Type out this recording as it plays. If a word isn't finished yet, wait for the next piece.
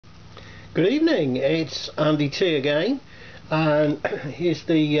Good evening, it's Andy T again, and here's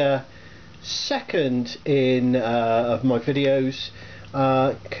the second in of my videos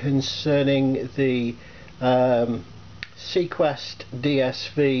concerning the SeaQuest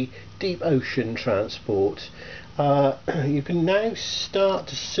DSV deep ocean transport. You can now start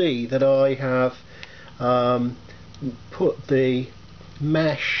to see that I have put the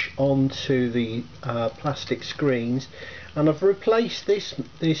mesh onto the plastic screens, and I've replaced this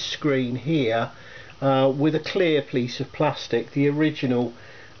screen here with a clear piece of plastic. The original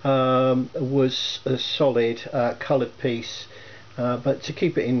was a solid coloured piece, but to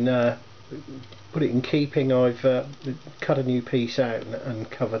keep it in put it in keeping, I've cut a new piece out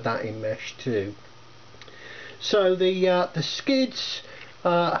and covered that in mesh too. So the skids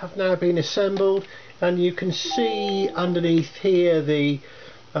have now been assembled, and you can see underneath here the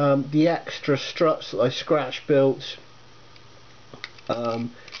extra struts that I scratch built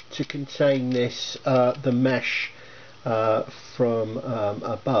to contain this the mesh from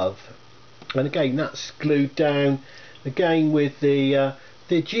above, and again that's glued down again with the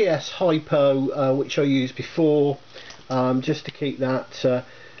GS Hypo which I used before, just to keep that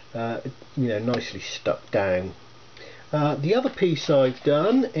nicely stuck down. The other piece I've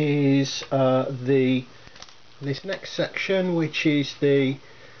done is this next section, which is the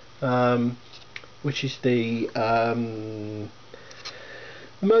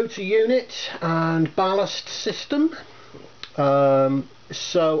motor unit and ballast system.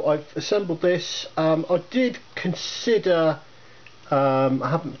 So I've assembled this. I did consider, I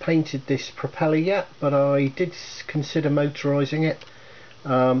haven't painted this propeller yet, but I did consider motorising it,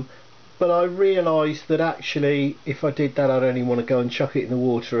 but I realised that actually if I did that I'd only want to go and chuck it in the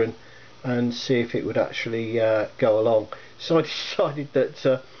water and see if it would actually go along. So I decided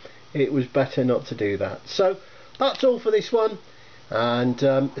that it was better not to do that. So that's all for this one, and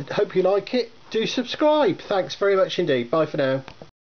hope you like it. Do subscribe. Thanks very much indeed. Bye for now.